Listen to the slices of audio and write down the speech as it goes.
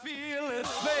Feel it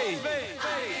fade.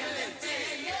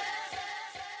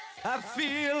 I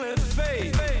feel it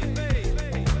fade.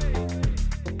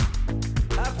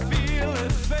 I feel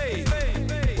it fade.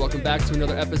 Welcome back to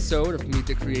another episode of Meet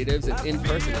the Creatives, an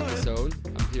in-person episode.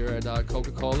 I'm here at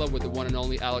Coca-Cola with the one and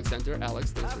only Alex Enter. Alex,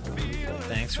 thanks for joining me.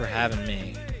 Thanks for having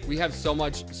me. We have so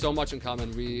much in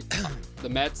common. We, the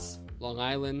Mets, Long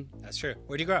Island. That's true.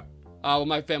 Where'd you grow up? Well,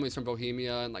 my family's from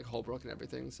Bohemia and like Holbrook and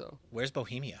everything. So Where's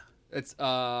Bohemia? it's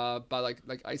by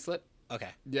like Islip. Okay.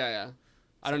 Yeah.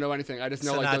 I don't know anything. I just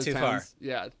know So like not those too towns. far.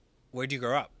 Yeah. Where'd you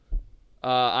grow up?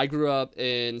 I grew up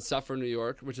in Suffern, New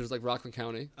York, which is like Rockland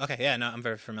County. Okay, yeah, no, I'm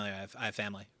very familiar. I have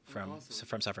family from Awesome.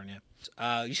 from Suffern,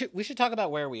 yeah. We should talk about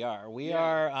where we are. We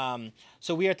are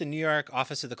at the New York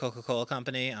office of the Coca-Cola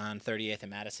Company on 38th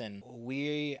and Madison.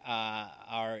 We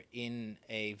are in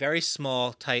a very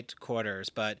small, tight quarters,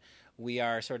 but we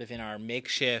are sort of in our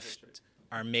makeshift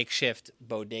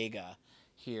bodega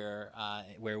here,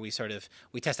 where we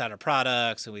test out our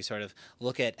products and we sort of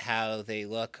look at how they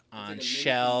look on like a mini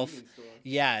shelf. convenience store.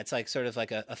 Yeah, it's like sort of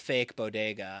like a fake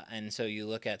bodega, and so you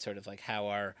look at sort of like how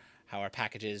our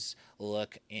packages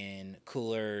look in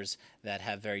coolers that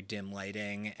have very dim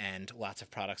lighting and lots of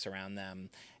products around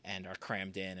them and are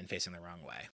crammed in and facing the wrong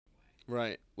way.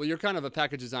 Right. Well, you're kind of a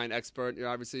package design expert. You're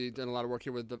obviously done a lot of work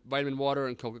here with the Vitamin Water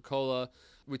and Coca-Cola.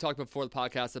 We talked before the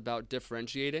podcast about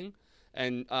differentiating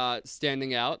and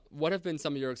standing out. What have been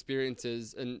some of your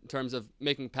experiences in terms of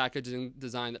making packaging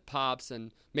design that pops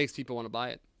and makes people want to buy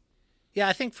it? Yeah,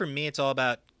 I think for me it's all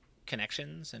about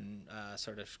connections and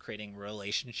sort of creating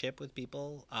relationship with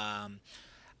people. I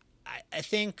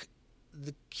think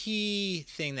the key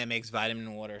thing that makes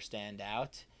Vitamin Water stand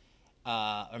out,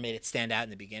 or made it stand out in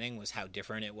the beginning, was how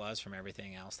different it was from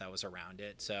everything else that was around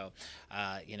it. So,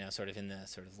 sort of in the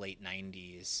sort of late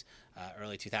 90s,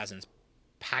 early 2000s,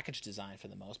 package design for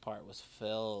the most part was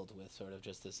filled with sort of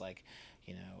just this like,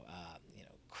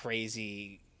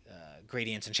 crazy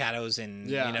gradients and shadows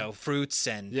and fruits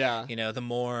and the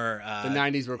more The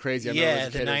 90s were crazy. I remember as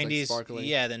a kid, it was, like, sparkly.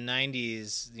 the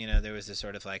 90s, there was this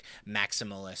sort of like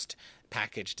maximalist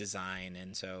package design.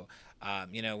 And so,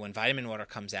 when Vitamin Water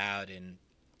comes out in,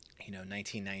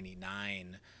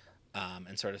 1999,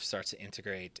 and sort of starts to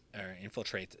integrate or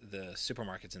infiltrate the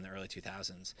supermarkets in the early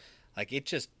 2000s, like it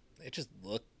just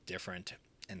looked different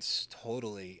and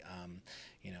totally,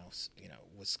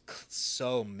 was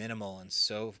so minimal and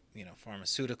so,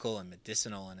 pharmaceutical and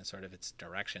medicinal in sort of its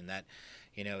direction that,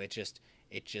 it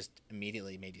just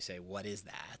immediately made you say, what is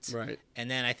that? Right.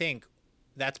 And then I think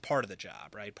that's part of the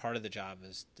job, right? Part of the job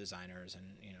as designers and,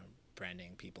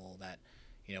 branding people that,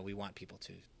 we want people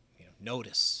to,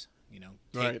 notice,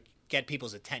 Right. get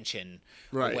people's attention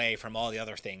Right. away from all the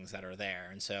other things that are there.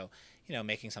 And so,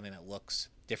 making something that looks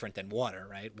different than water,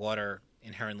 right? Water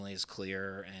inherently is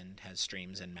clear and has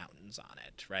streams and mountains on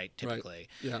it, right? Typically.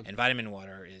 Right. Yeah. And Vitamin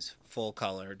Water is full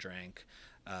color drink,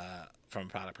 from a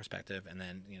product perspective, and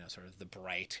then, sort of the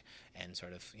bright and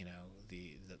sort of,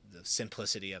 the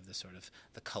simplicity of the sort of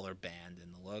the color band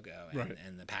in the logo and, Right.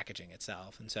 and the packaging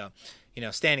itself. And so,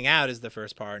 standing out is the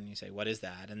first part, and you say, what is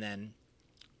that? And then,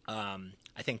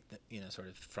 I think that, sort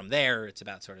of from there, it's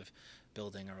about sort of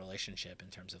building a relationship in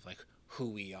terms of like who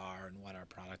we are and what our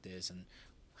product is and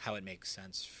how it makes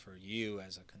sense for you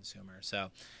as a consumer.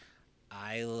 So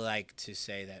I like to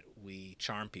say that we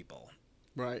charm people.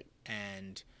 Right.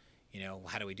 And,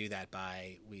 how do we do that?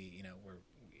 By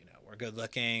we're good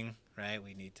looking, right?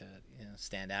 We need to,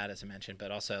 stand out, as I mentioned,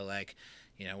 but also like,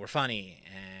 we're funny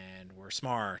and we're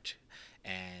smart.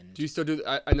 And Do you still do?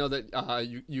 I know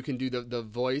that you can do the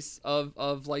voice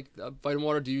of like Vitamin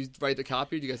Water. Do you write the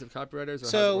copy? Do you guys have copywriters? Or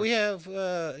so we have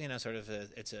sort of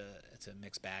it's a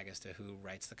mixed bag as to who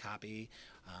writes the copy.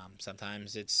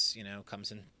 Sometimes it's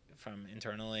comes in from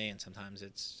internally, and sometimes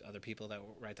it's other people that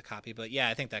write the copy. But yeah,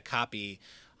 I think that copy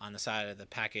on the side of the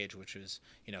package, which is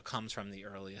comes from the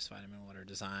earliest Vitamin Water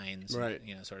designs, right?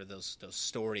 Sort of those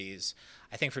stories.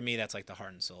 I think for me that's like the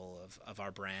heart and soul of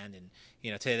our brand. And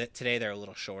today they're a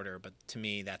little shorter, but to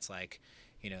me that's like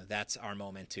that's our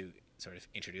moment to sort of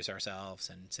introduce ourselves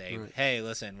and say, right. Hey,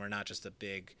 listen, we're not just a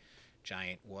big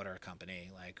giant water company.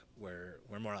 Like we're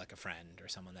more like a friend or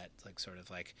someone that like sort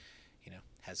of like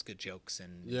has good jokes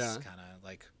and is kind of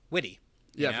like witty.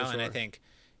 Yeah, for sure. And I think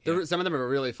some of them are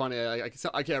really funny. I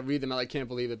can't read them. I can't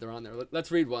believe that they're on there.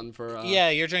 Let's read one for.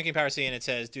 You're drinking Power C, and it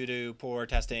says, due to poor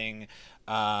testing,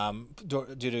 this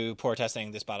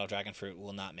bottle of dragon fruit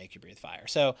will not make you breathe fire.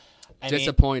 So,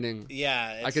 disappointing.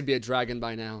 Yeah, I could be a dragon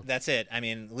by now. That's it. I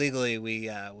mean, legally, we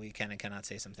can and cannot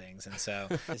say some things, and so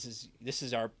this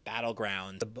is our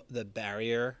battleground. The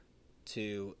barrier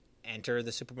to enter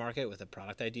the supermarket with a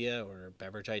product idea or a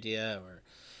beverage idea or,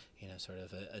 sort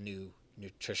of a new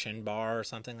nutrition bar or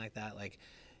something like that, like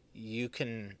you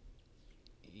can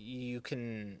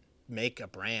make a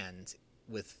brand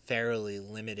with fairly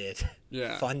limited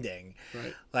funding.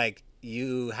 Right. Like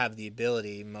you have the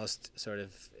ability, most sort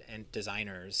of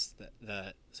designers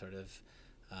that sort of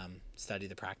study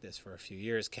the practice for a few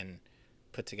years can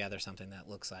put together something that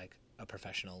looks like a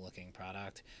professional looking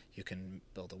product. You can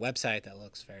build a website that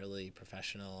looks fairly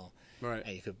professional. Right.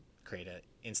 And you could create an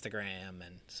Instagram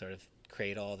and sort of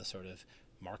create all the sort of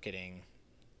marketing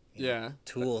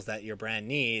tools that your brand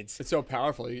needs. It's so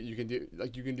powerful. You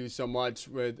can do so much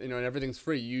with, and everything's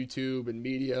free. YouTube and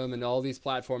Medium and all these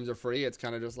platforms are free. It's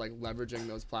kind of just like leveraging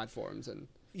those platforms and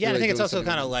I think it's also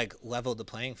kind of like leveled the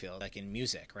playing field, like in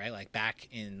music, right? Like back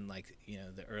in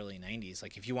the early 90s,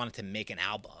 like if you wanted to make an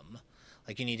album,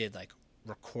 like you needed like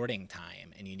recording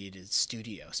time and you needed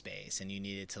studio space and you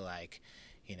needed to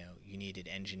you needed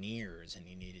engineers and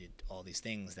you needed all these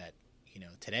things that,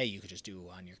 today you could just do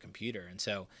on your computer. And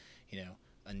so,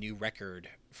 a new record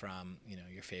from,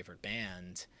 your favorite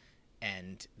band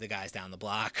and the guys down the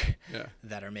block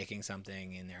that are making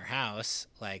something in their house,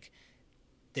 like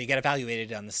they get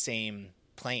evaluated on the same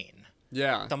plane.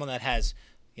 Yeah. Someone that has,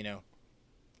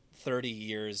 30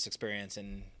 years experience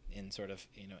in sort of,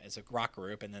 as a rock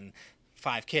group, and then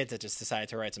 5 kids that just decided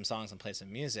to write some songs and play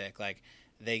some music, like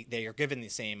they are given the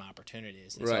same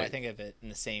opportunities. And so I think of it in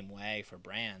the same way for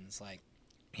brands. Like,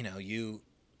 you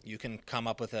can come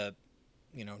up with a,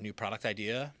 new product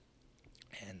idea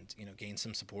and, gain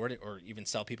some support or even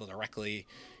sell people directly,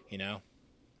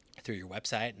 through your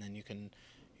website. And then you can,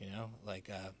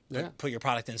 put your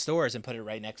product in stores and put it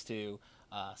right next to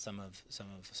some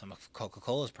of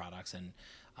Coca-Cola's products. And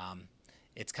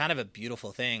it's kind of a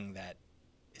beautiful thing that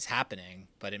is happening,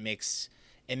 but it makes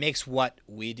what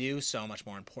we do so much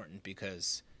more important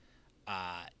because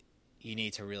you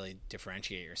need to really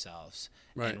differentiate yourselves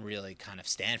and really kind of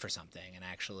stand for something and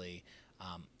actually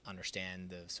understand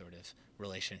the sort of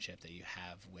relationship that you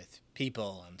have with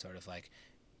people and sort of like,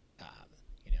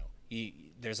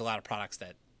 there's a lot of products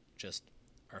that just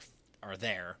are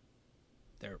there.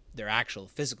 They're actual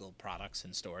physical products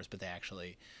in stores, but they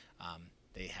actually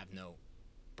they have no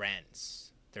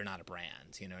brands. They're not a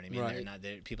brand, you know what I mean?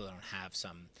 Right. People don't have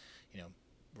some,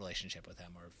 relationship with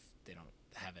them, or they don't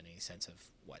have any sense of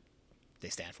what they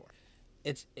stand for.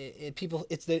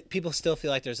 People still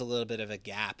feel like there's a little bit of a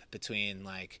gap between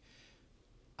like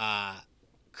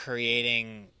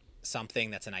creating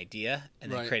something that's an idea and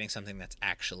then creating something that's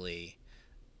actually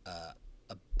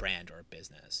a brand or a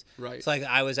business. Right. So like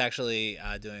I was actually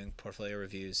doing portfolio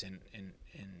reviews in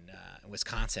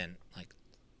Wisconsin like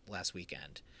last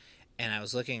weekend. And I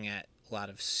was looking at a lot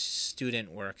of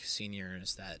student work,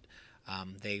 seniors that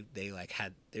they like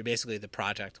had. They basically, the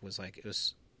project was like,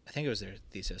 I think it was their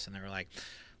thesis, and they were like,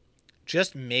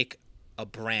 just make a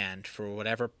brand for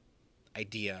whatever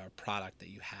idea or product that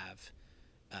you have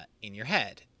in your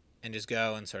head, and just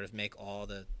go and sort of make all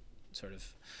the sort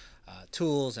of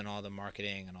tools and all the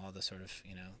marketing and all the sort of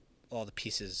all the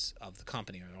pieces of the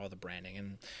company or all the branding.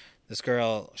 And this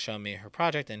girl showed me her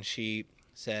project, and she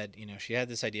said, she had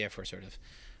this idea for sort of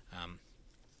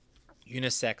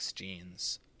unisex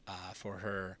jeans for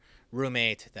her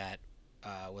roommate that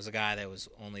was a guy that was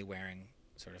only wearing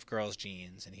sort of girls'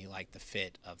 jeans, and he liked the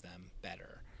fit of them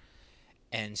better.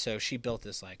 And so she built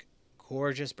this like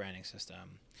gorgeous branding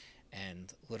system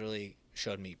and literally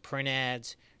showed me print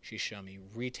ads. She showed me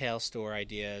retail store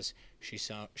ideas. She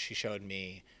showed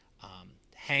me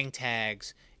hang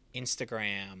tags,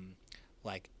 Instagram,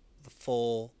 like the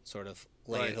full sort of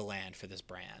lay of the land for this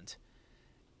brand.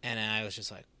 And I was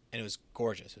just like, and it was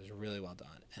gorgeous. It was really well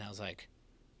done. And I was like,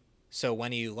 so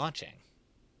when are you launching?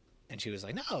 And she was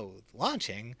like, no,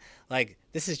 launching? Like,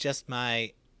 this is just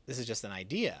an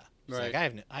idea. It's Right.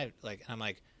 like, and I'm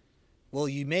like, well,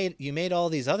 you made all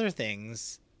these other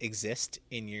things exist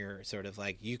in your sort of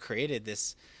like, you created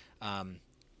this,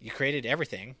 you created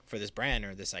everything for this brand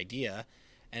or this idea.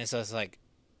 And so it's like,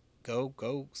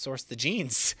 go source the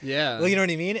jeans. Yeah. Well, you know what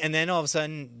I mean? And then all of a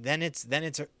sudden, then it's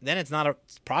not a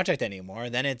project anymore.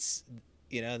 Then it's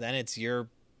your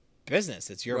business.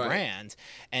 It's your brand.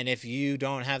 And if you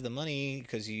don't have the money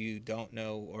because you don't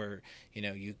know, or,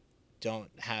 you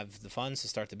don't have the funds to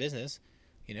start the business,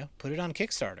 put it on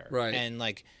Kickstarter. Right. And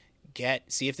like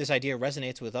see if this idea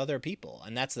resonates with other people.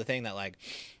 And that's the thing that like,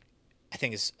 I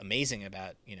think is amazing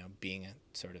about, being a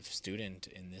sort of student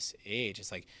in this age.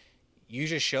 It's like, you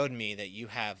just showed me that you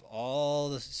have all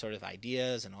the sort of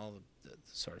ideas and all the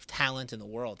sort of talent in the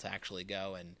world to actually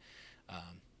go and,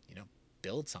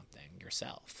 build something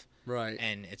yourself. Right.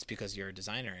 And it's because you're a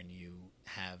designer and you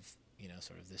have, you know,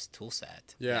 sort of this tool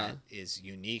set Yeah. that is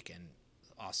unique and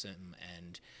awesome,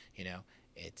 and, you know,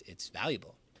 it's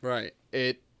valuable. Right.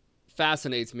 It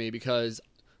fascinates me because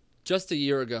just a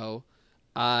year ago,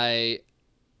 I,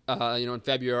 in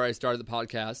February, I started the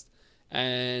podcast,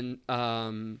 and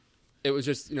it was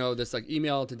just, this like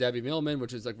email to Debbie Millman,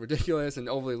 which is like ridiculous and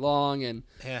overly long,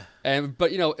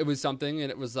 but it was something,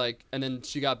 and it was like, and then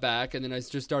she got back, and then I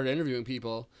just started interviewing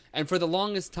people, and for the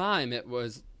longest time,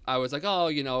 I was like, oh,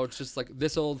 it's just like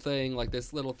this old thing, like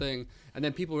this little thing. And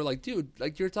then people were like, dude,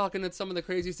 like you're talking to some of the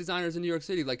craziest designers in New York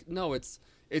City. Like, no, it's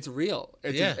real.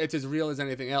 It's as real as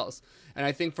anything else. And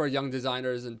I think for young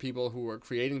designers and people who are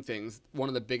creating things, one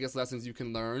of the biggest lessons you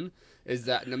can learn is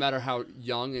that no matter how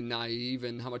young and naive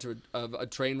and how much of a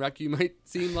train wreck you might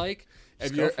seem like,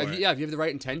 if you have the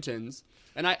right intentions.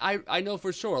 And I know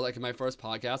for sure, like in my first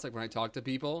podcast, like when I talked to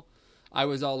people, I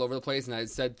was all over the place, and I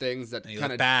said things that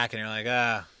kind of back, and you're like,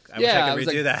 I wish I could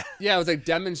redo that. Yeah, I was like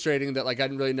demonstrating that, like I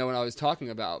didn't really know what I was talking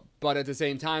about. But at the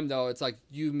same time, though, it's like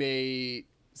you may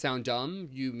sound dumb,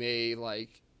 you may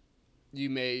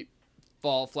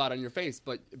fall flat on your face,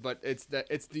 but it's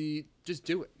the just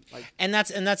do it. Like, and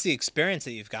that's the experience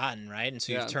that you've gotten, right? And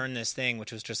so you've turned this thing,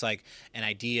 which was just like an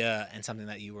idea and something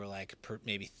that you were like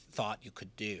maybe thought you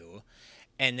could do,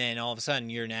 and then all of a sudden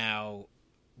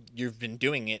you've been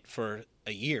doing it for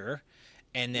a year,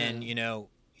 and then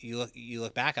you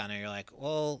look back on it, you're like,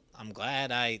 well, I'm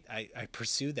glad I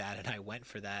pursued that, and I went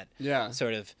for that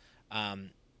sort of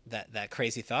that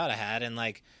crazy thought I had, and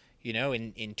like,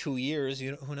 in 2 years,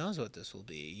 who knows what this will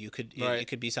be. It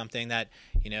could be something that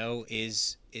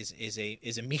is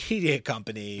a media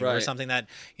company, or something that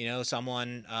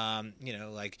someone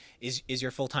like is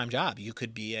your full-time job. You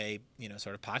could be a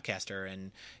sort of podcaster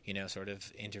and sort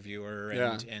of interviewer,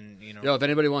 and if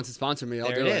anybody wants to sponsor me, I'll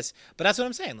do it. There it is. But that's what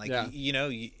I'm saying. Like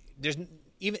there's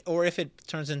even, or if it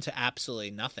turns into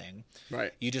absolutely nothing,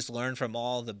 right? You just learn from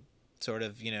all the sort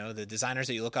of the designers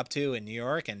that you look up to in New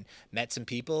York, and met some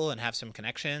people and have some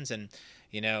connections, and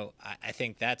I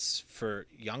think that's for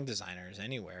young designers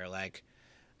anywhere. Like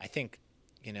I think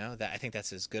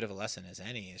that's as good of a lesson as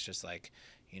any. It's just like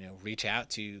reach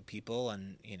out to people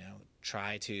and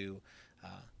try to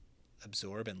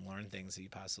absorb and learn things that you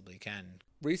possibly can.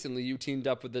 Recently, you teamed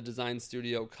up with the design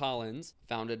studio Collins,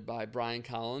 founded by Brian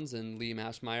Collins and Lee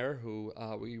Mashmeyer, who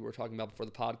we were talking about before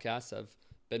the podcast, have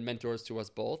been mentors to us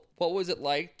both. What was it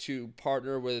like to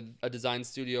partner with a design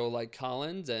studio like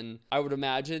Collins? And I would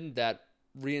imagine that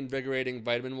reinvigorating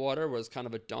Vitamin Water was kind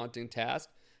of a daunting task.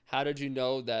 How did you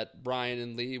know that Brian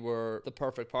and Lee were the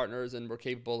perfect partners and were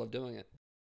capable of doing it?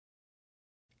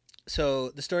 So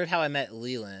the story of how I met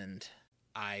Leland,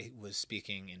 I was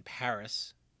speaking in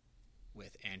Paris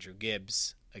with Andrew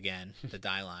Gibbs, again, the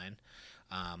Die Line.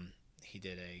 He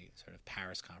did a sort of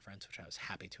Paris conference, which I was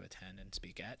happy to attend and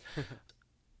speak at.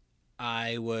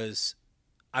 I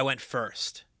went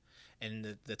first,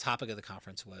 and the topic of the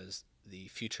conference was the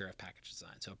future of package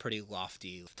design. So a pretty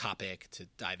lofty topic to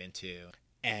dive into.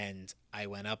 And I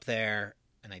went up there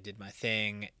and I did my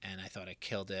thing, and I thought I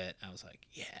killed it. I was like,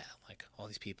 yeah, like all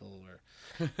these people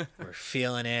were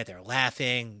feeling it. They're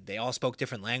laughing. They all spoke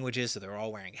different languages, so they were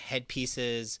all wearing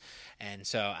headpieces. And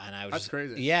I was That's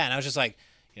crazy. Yeah, and I was just like,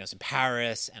 it's in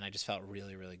Paris, and I just felt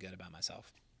really, really good about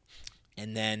myself.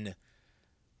 And then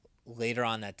later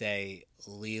on that day,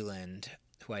 Leland,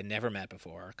 who I'd never met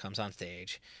before, comes on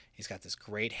stage. He's got this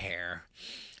great hair,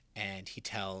 and he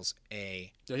tells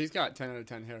he's got 10 out of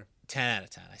 10 hair. 10 out of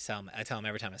 10. I tell him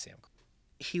every time I see him.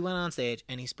 He went on stage,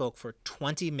 and he spoke for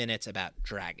 20 minutes about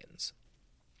dragons.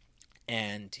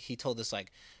 And he told this,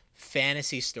 like,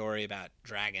 fantasy story about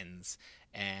dragons,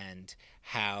 and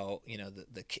how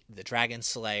the dragon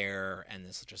slayer, and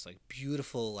this just like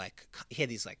beautiful, like he had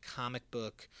these like comic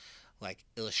book like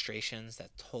illustrations that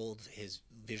told his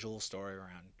visual story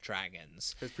around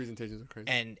dragons. His presentations are crazy.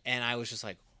 And I was just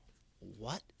like,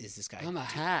 what is this guy I'm a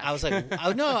hack. I was like, I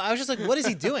was just like, what is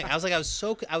he doing? I was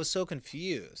so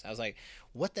confused. I was like,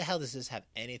 what the hell does this have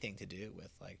anything to do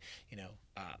with, like,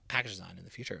 package design and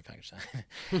the future of package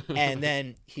design? And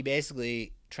then he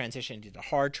basically did a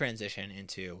hard transition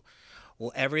into,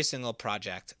 well, every single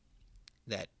project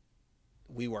that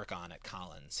we work on at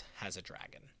Collins has a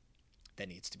dragon that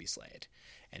needs to be slayed.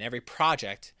 And every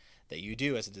project that you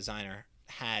do as a designer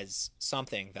has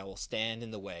something that will stand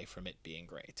in the way from it being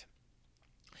great.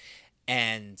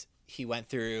 And he went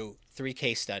through 3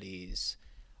 case studies,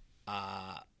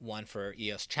 one for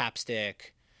EOS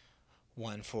chapstick,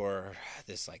 one for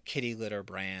this like kitty litter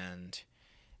brand,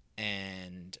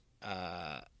 and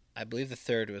I believe the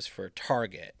third was for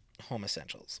Target Home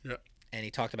Essentials. Yeah. and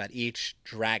he talked about each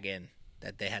dragon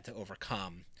that they had to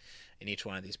overcome in each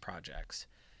one of these projects.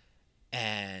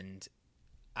 And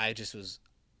I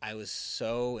was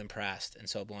so impressed and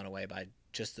so blown away by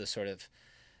just the sort of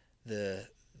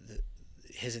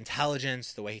his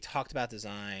intelligence, the way he talked about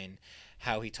design,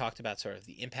 how he talked about sort of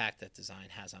the impact that design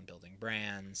has on building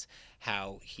brands,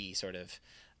 how he sort of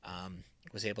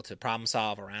was able to problem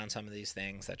solve around some of these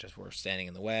things that just were standing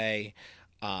in the way.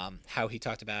 How he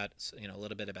talked about, a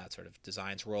little bit about sort of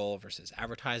design's role versus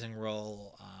advertising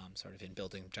role, sort of in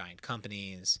building giant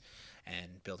companies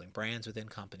and building brands within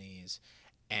companies.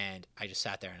 And I just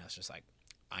sat there and I was just like,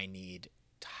 I need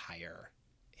to hire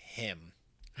him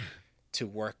to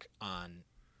work on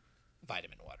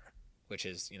Vitamin Water, which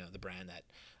is, the brand that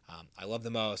I love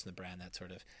the most, and the brand that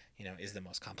sort of, is the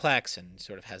most complex and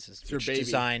sort of has this rich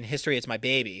design history. It's my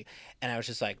baby. And I was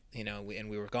just like,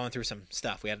 we were going through some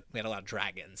stuff. We had a lot of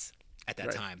dragons at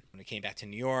that time. When we came back to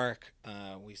New York,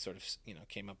 we sort of,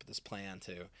 came up with this plan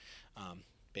to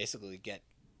basically get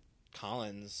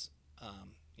Collins,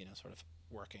 sort of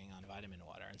working on Vitamin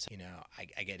Water. And so,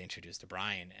 I get introduced to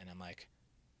Brian, and I'm like,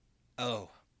 oh,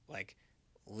 like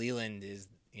Leland is,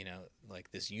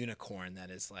 like this unicorn that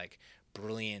is like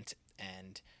brilliant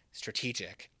and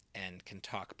strategic and can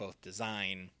talk both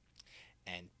design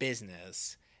and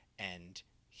business, and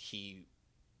he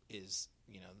is,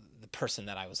 the person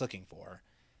that I was looking for.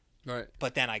 Right.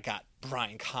 But then I got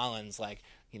Brian Collins, like,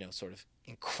 sort of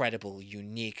incredible,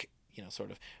 unique,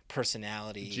 sort of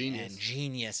personality and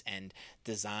genius and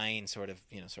design sort of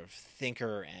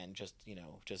thinker, and just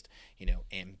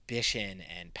ambition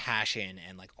and passion,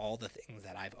 and like all the things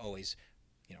that I've always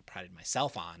prided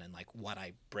myself on, and like what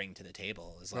I bring to the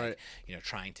table is like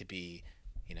trying to be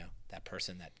that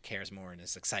person that cares more and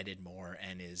is excited more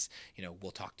and is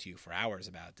will talk to you for hours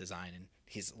about design. And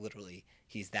he's literally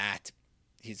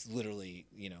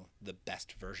the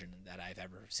best version that I've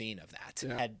ever seen of that.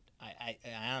 Yeah. I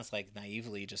honestly, like,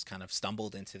 naively just kind of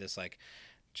stumbled into this, like,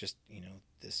 just,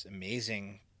 this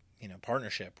amazing,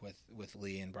 partnership with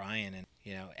Lee and Brian. And,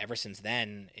 ever since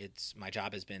then, my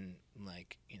job has been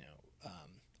like,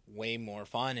 way more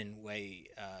fun and way,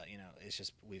 it's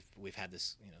just, we've had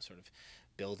this, sort of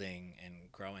building and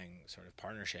growing sort of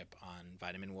partnership on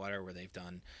Vitamin Water, where they've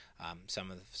done some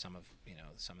of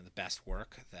the best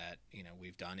work that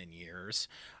we've done in years,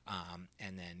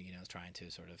 and then trying to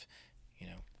sort of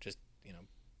just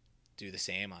do the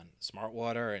same on Smart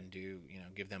Water, and do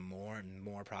give them more and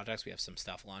more projects. We have some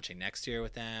stuff launching next year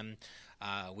with them.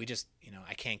 We just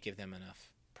I can't give them enough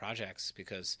projects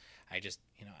because I just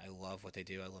I love what they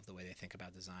do. I love the way they think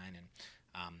about design, and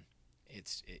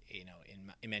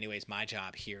in many ways my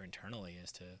job here internally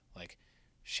is to like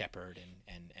shepherd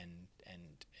and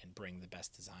bring the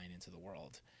best design into the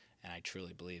world. And I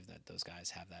truly believe that those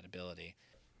guys have that ability.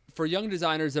 For young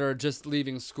designers that are just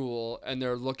leaving school and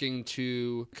they're looking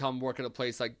to come work at a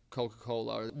place like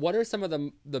Coca-Cola, what are some of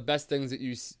the best things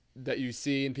that you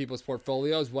see in people's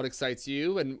portfolios? What excites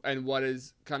you, and what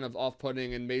is kind of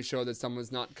off-putting and may show that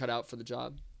someone's not cut out for the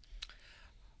job?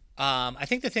 I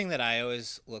think the thing that I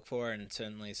always look for, and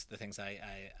certainly the things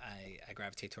I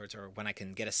gravitate towards, are when I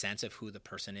can get a sense of who the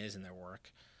person is in their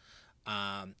work.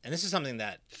 And this is something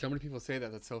that so many people say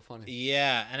that. That's so funny.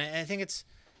 Yeah, and I think it's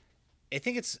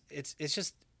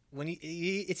just when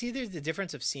it's either the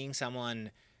difference of seeing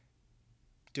someone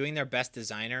doing their best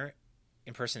designer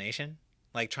impersonation,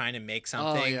 like trying to make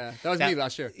something. Oh yeah, that was me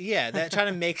last year. Yeah, that try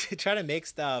to make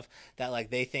stuff that like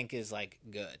they think is like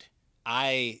good.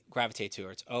 I gravitate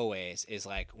towards always is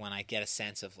like when I get a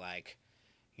sense of like,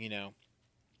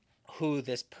 who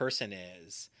this person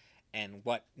is and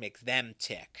what makes them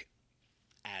tick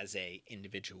as a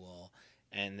individual,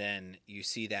 and then you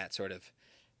see that sort of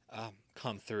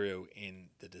come through in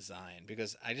the design,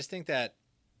 because I just think that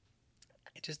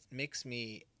it just makes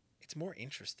me, it's more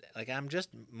interested. Like, I'm just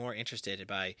more interested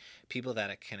by people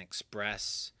that can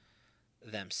express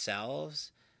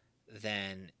themselves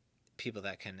than people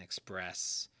that can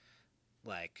express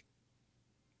like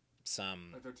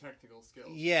their technical skills.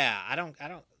 Yeah,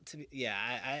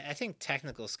 I think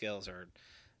technical skills are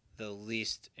the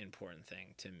least important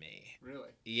thing to me. Really?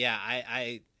 Yeah,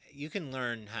 you can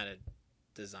learn how to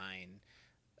design,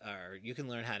 or you can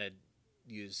learn how to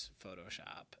use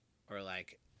Photoshop or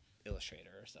like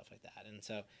Illustrator or stuff like that. And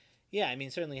so, yeah, I mean,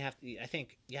 certainly I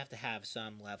think you have to have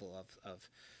some level of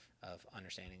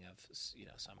understanding of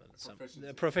some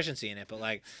proficiency in it. But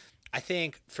like, I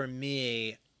think for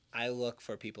me, I look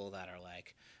for people that are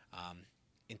like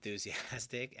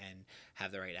enthusiastic and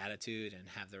have the right attitude and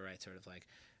have the right sort of like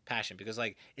passion, because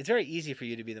like it's very easy for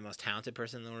you to be the most talented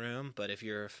person in the room, but if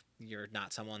you're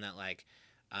not someone that like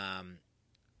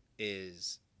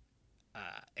is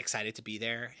excited to be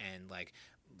there and like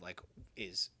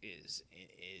is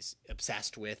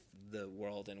obsessed with the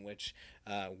world in which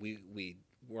we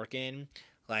work in,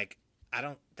 like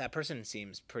that person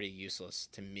seems pretty useless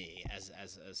to me as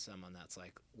someone that's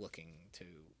like looking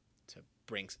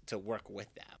to work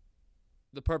with them.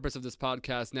 The purpose of this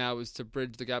podcast now is to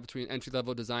bridge the gap between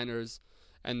entry-level designers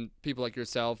and people like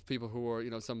yourself, people who are,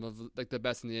 some of like the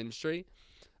best in the industry.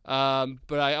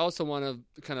 But I also want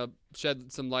to kind of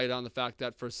shed some light on the fact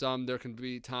that for some, there can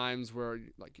be times where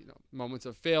moments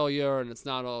of failure, and it's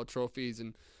not all trophies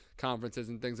and conferences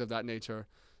and things of that nature.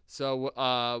 So,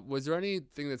 was there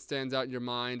anything that stands out in your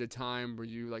mind, a time where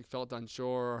you like felt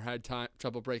unsure or had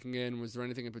trouble breaking in? Was there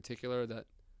anything in particular that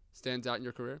stands out in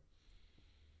your career?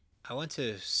 I went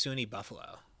to SUNY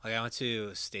Buffalo. Like I went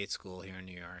to state school here in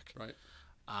New York. Right.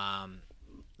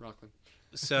 Rockland.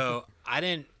 So I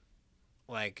didn't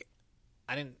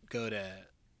go to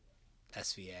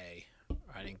SVA,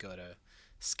 or I didn't go to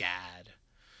SCAD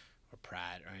or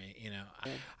Pratt, right?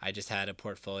 I just had a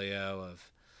portfolio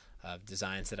of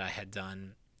designs that I had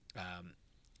done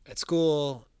at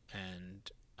school,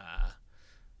 and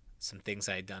some things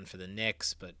I had done for the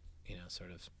Knicks, but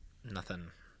sort of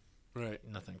nothing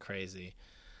crazy.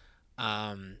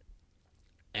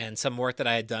 And some work that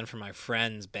I had done for my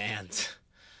friend's band,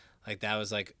 like that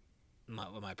was like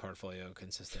what my portfolio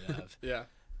consisted of. Yeah.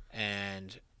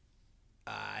 And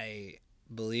I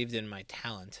believed in my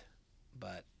talent,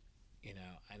 but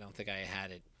I don't think I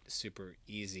had it super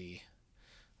easy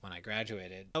when I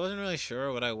graduated. I wasn't really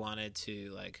sure what I wanted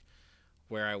to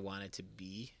where I wanted to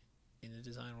be in the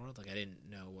design world. Like I didn't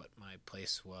know what my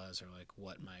place was, or like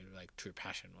what my true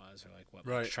passion was, or like what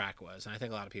my track was. And I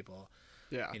think a lot of people,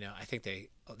 I think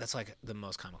that's like the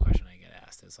most common question I get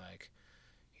asked is like,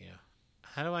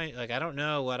 how do I don't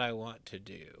know what I want to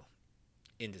do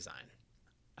in design.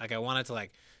 Like I wanted to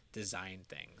design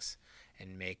things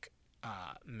and make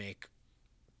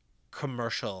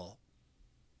commercial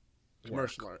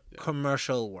work.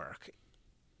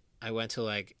 I went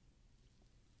to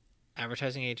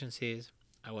advertising agencies.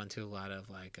 I went to a lot of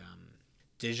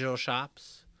digital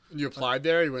shops. You applied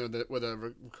there? You went with a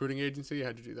recruiting agency?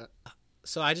 How'd you do that?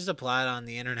 So I just applied on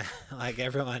the internet like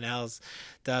everyone else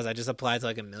does. I just applied to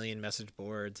a million message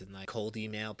boards and cold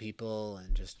email people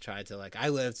and just tried to I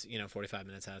lived 45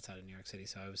 minutes outside of New York City,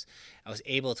 so I was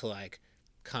able to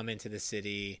come into the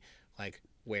city,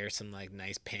 wear some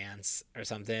nice pants or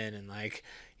something, and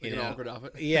an awkward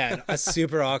outfit. Yeah, a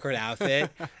super awkward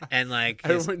outfit, and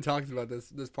everyone talks about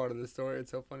this part of the story.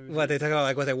 It's so funny. What they talk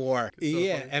about, what they wore. So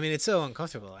funny. I mean, it's so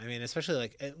uncomfortable. I mean,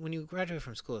 especially when you graduate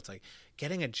from school, it's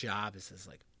getting a job is this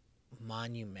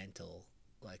monumental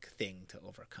thing to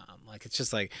overcome. It's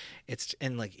just it's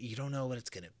and you don't know what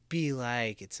it's gonna be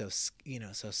like. It's so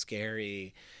so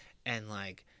scary, and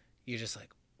you're just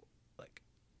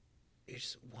you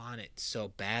just want it so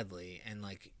badly, and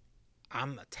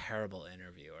I'm a terrible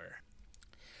interviewer,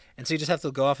 and so you just have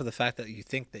to go off of the fact that you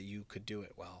think that you could do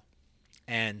it well.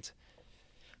 And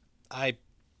I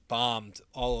bombed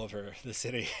all over the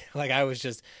city. I was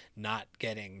just not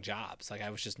getting jobs. I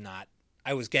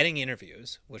was getting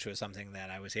interviews, which was something that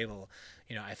I was able,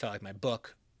 I felt like my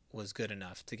book was good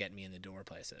enough to get me in the door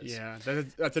places. Yeah,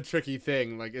 that's a tricky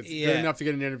thing. It's good enough to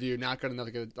get an interview, not good enough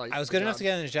to get I was good enough to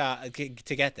get in a job,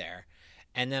 to get there.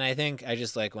 And then I think I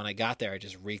just when I got there, I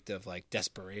just reeked of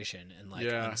desperation and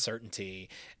uncertainty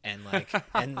and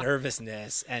and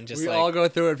nervousness, and just we all go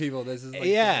through it, people. This is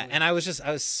and I was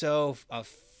so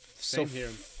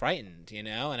frightened, and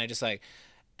I just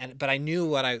but I knew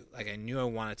what I knew I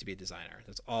wanted to be a designer.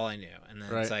 That's all I knew. And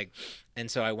then it's and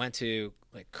so I went to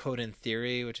Code and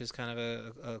Theory, which is kind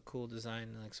of a cool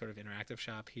design sort of interactive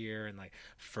shop here, and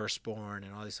Firstborn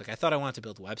and all these. I thought I wanted to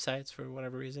build websites for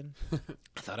whatever reason.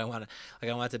 I thought I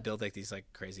wanted to build these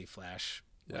crazy Flash.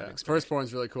 Yeah,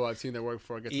 Firstborn's really cool. I've seen their work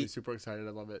before. It gets me super excited.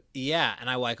 I love it. Yeah, and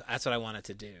that's what I wanted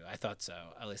to do. I thought so,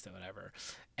 at least whatever.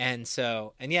 And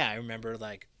I remember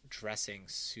dressing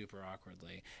super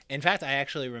awkwardly. In fact, I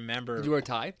actually remember. Did you wear a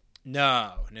tie?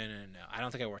 No. I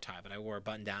don't think I wore a tie, but I wore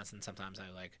button downs, and sometimes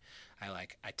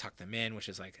I tuck them in, which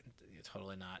is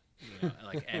totally not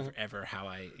ever how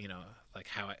I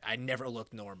I never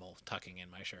looked normal tucking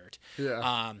in my shirt.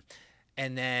 Yeah.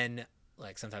 And then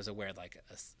sometimes I wear a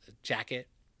jacket,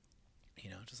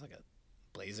 just a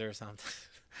blazer or something.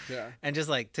 Yeah. And just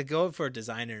to go for a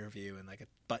design interview and a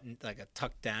button, a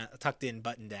tucked in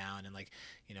button down, and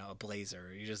a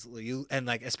blazer, and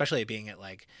especially being at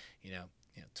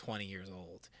 20 years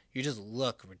old, you just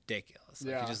look ridiculous.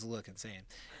 You just look insane.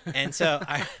 And so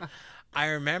I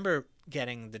remember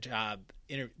getting the job,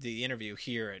 the interview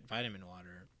here at Vitamin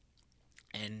Water,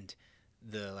 and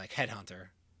the like headhunter,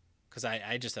 because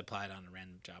I just applied on a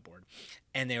random job board,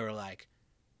 and they were like,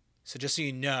 so just so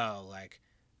you know, like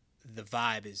the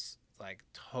vibe is like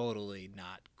totally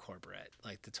not corporate.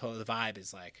 Like the vibe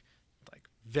is like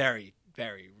very,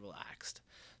 very relaxed.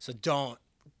 So don't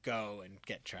go and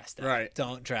get dressed up. Right.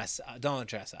 Don't dress up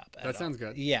at That sounds all.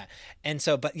 good. Yeah. And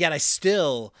so, but yet I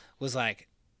still was like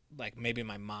maybe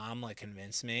my mom like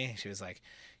convinced me. She was like,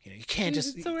 you can't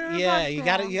just, It's so weird, yeah, like, you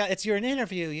gotta, it's you're an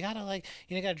interview. You gotta like,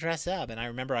 you gotta dress up. And I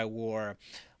remember I wore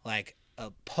like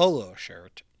a polo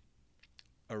shirt,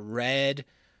 a red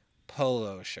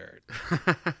polo shirt,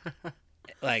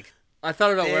 like I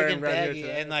thought about big wearing and red here baggy,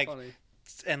 today. and It's like funny.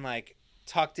 and like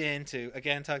tucked into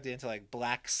like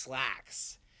black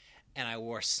slacks, and I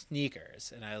wore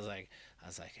sneakers, and I was like,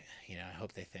 I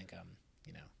hope they think I'm,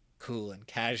 cool and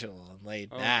casual and laid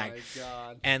Oh back. my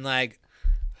god. And like,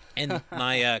 and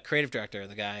my creative director,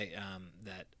 the guy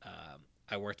that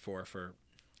I worked for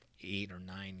 8 or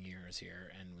 9 years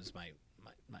here, and was my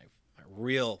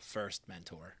real first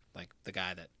mentor, like the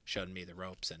guy that showed me the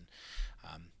ropes, and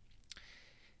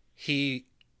he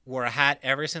wore a hat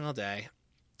every single day.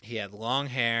 He had long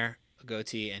hair, a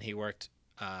goatee, and he worked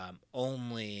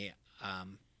only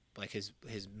like his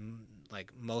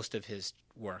like most of his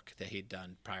work that he'd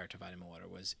done prior to Vitamin Water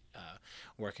was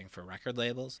working for record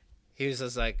labels. He was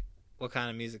just like, what kind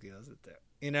of music do you listen to?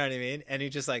 You know what I mean? And he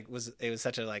just like it was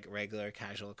such a like regular,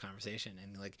 casual conversation.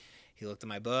 And like he looked at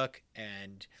my book,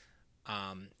 and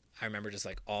I remember just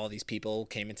like all these people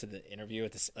came into the interview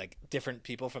at this, like different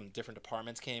people from different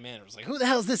departments came in. It was like, who the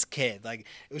hell is this kid? Like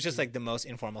it was just like the most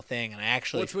informal thing. And I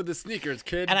actually, What's with the sneakers,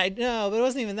 kid? and I know, but it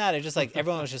wasn't even that. It just like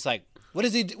everyone was just like,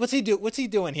 what's he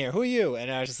doing here? Who are you? And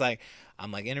I was just like,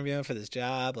 I'm like interviewing for this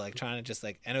job, like trying to just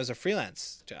like, and it was a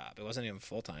freelance job. It wasn't even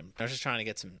full time. I was just trying to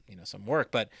get some, some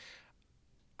work, but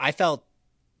I felt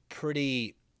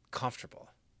pretty comfortable.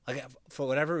 Like for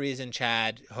whatever reason,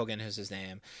 Chad Hogan, who's his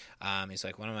name, he's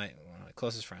like one of my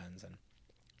closest friends, and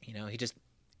he's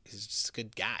just a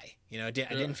good guy. I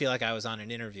didn't feel like I was on an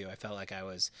interview. I felt like I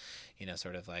was,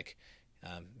 sort of like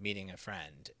meeting a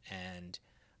friend, and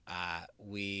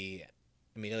we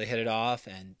immediately hit it off,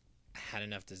 and had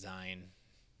enough design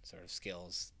sort of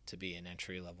skills to be an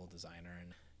entry level designer.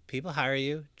 And people hire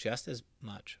you just as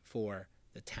much for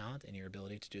the talent and your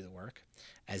ability to do the work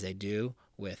as they do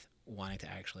with wanting to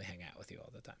actually hang out with you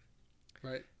all the time.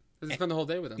 Right. You spend the whole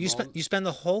day with them. You spend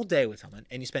the whole day with someone,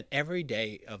 and you spend every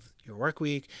day of your work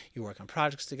week. You work on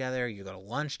projects together. You go to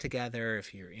lunch together.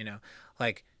 If you're,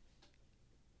 like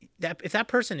that, if that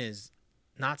person is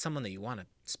not someone that you want to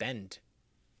spend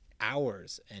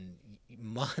hours and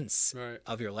months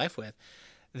of your life with,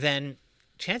 then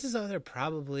chances are they're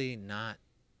probably not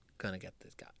going to get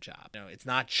this job. It's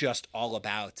not just all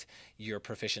about your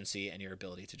proficiency and your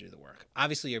ability to do the work.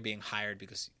 Obviously, you're being hired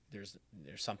because there's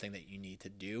something that you need to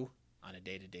do on a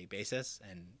day-to-day basis,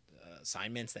 and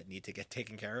assignments that need to get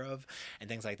taken care of and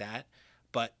things like that.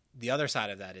 But the other side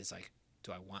of that is like,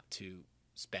 do I want to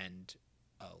spend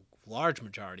a large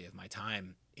majority of my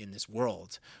time in this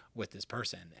world with this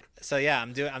person? So yeah,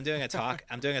 I'm doing a talk.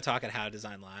 I'm doing a talk at How to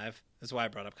Design Live. That's why I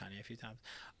brought up Kanye a few times.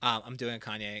 I'm doing a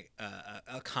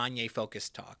Kanye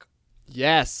focused talk.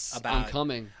 Yes, I'm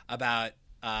coming about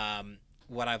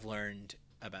what I've learned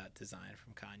about design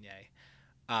from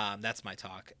Kanye. That's my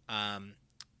talk. And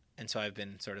so I've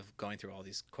been sort of going through all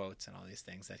these quotes and all these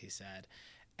things that he said,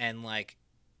 and like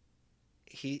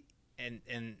he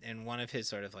and one of his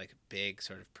sort of like big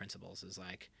sort of principles is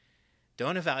like,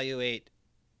 don't evaluate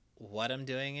what I'm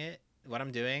doing.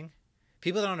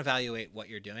 People don't evaluate what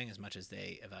you're doing as much as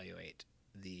they evaluate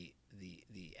the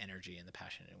energy and the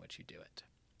passion in which you do it.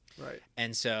 Right.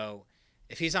 And so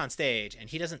if he's on stage and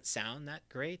he doesn't sound that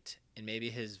great, and maybe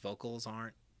his vocals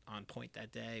aren't on point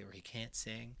that day, or he can't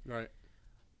sing, Right.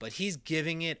 but he's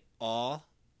giving it all,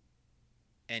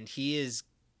 and he is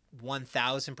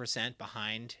 1,000%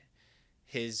 behind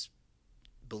his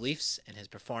beliefs and his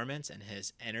performance and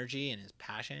his energy and his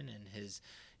passion and his,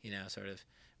 sort of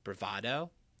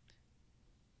bravado,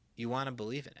 you want to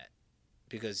believe in it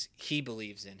because he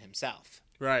believes in himself.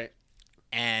 Right.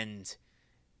 And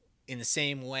in the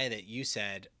same way that you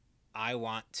said, when I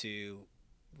want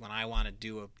to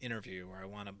do an interview or I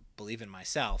want to believe in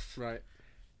myself, Right.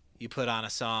 you put on a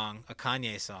song, a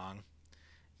Kanye song,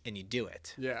 and you do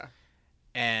it. Yeah.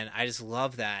 And I just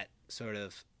love that sort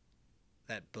of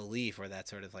that belief, or that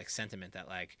sort of like sentiment that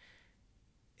like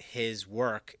his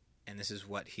work, and this is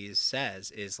what he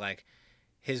says, is like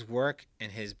his work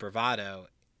and his bravado,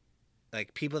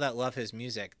 like people that love his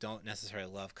music don't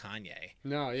necessarily love Kanye.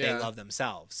 No, yeah. They love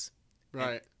themselves.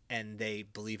 Right. And they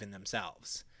believe in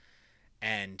themselves.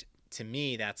 And to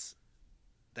me, that's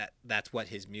what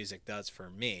his music does for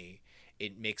me.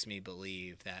 It makes me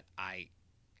believe that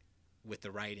with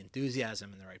the right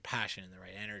enthusiasm and the right passion and the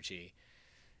right energy,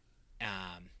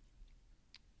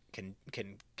 can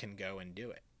go and do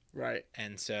it. Right.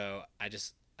 And so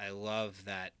I love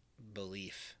that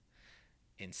belief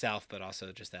in self, but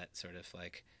also just that sort of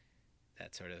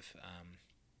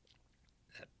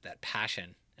that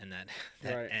passion and that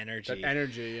Right. energy. That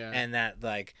energy, yeah. And that,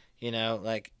 like, you know,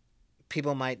 like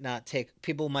people might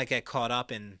get caught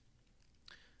up in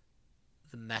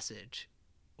the message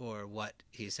or what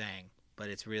he's saying, but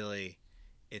it's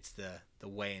the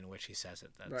way in which he says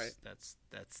it.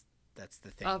 That's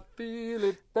the thing. I feel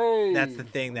it, babe. That's the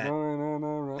thing that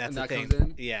that's And the that thing. comes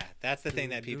in? Yeah, that's the thing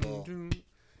that people You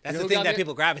that's know the who thing got that me?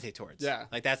 people gravitate towards. Yeah.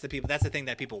 Like that's the thing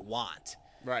that people want.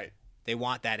 Right. They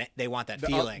want that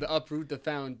feeling. The uproot the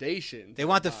foundation. They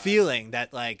want the feeling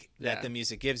that that Yeah. the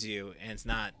music gives you, and it's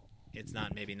not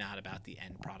maybe not about the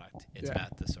end product. It's Yeah.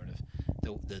 about the sort of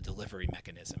the delivery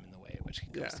mechanism and the way in which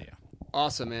it goes Yeah. to you.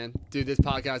 Awesome, man. Dude, this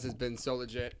podcast has been so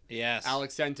legit. Yes.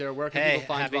 Alex Center, where can Hey, people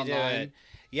find happy you to do online? it.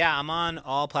 Yeah, I'm on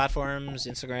all platforms: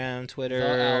 Instagram, Twitter,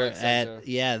 The Alex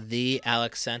Center. the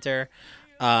Alex Center,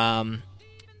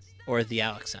 or the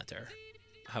Alex Center,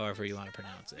 however you want to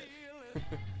pronounce it.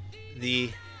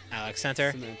 The Alex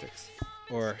Center Semantics.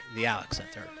 or the Alex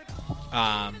Center.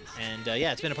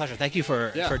 Yeah, it's been a pleasure. Thank you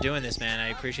for doing this, man. I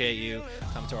appreciate you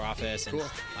coming to our office and Cool.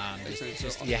 Thanks, man.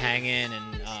 just So you hanging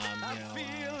and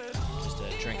just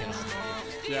drinking on the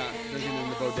road. Yeah, drinking in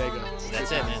the bodega.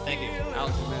 That's it, man. Thank you.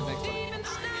 Alex, man, thanks, buddy.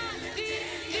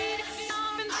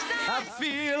 I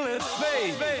feel it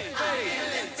fade.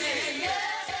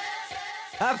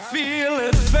 I feel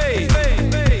it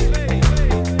fade.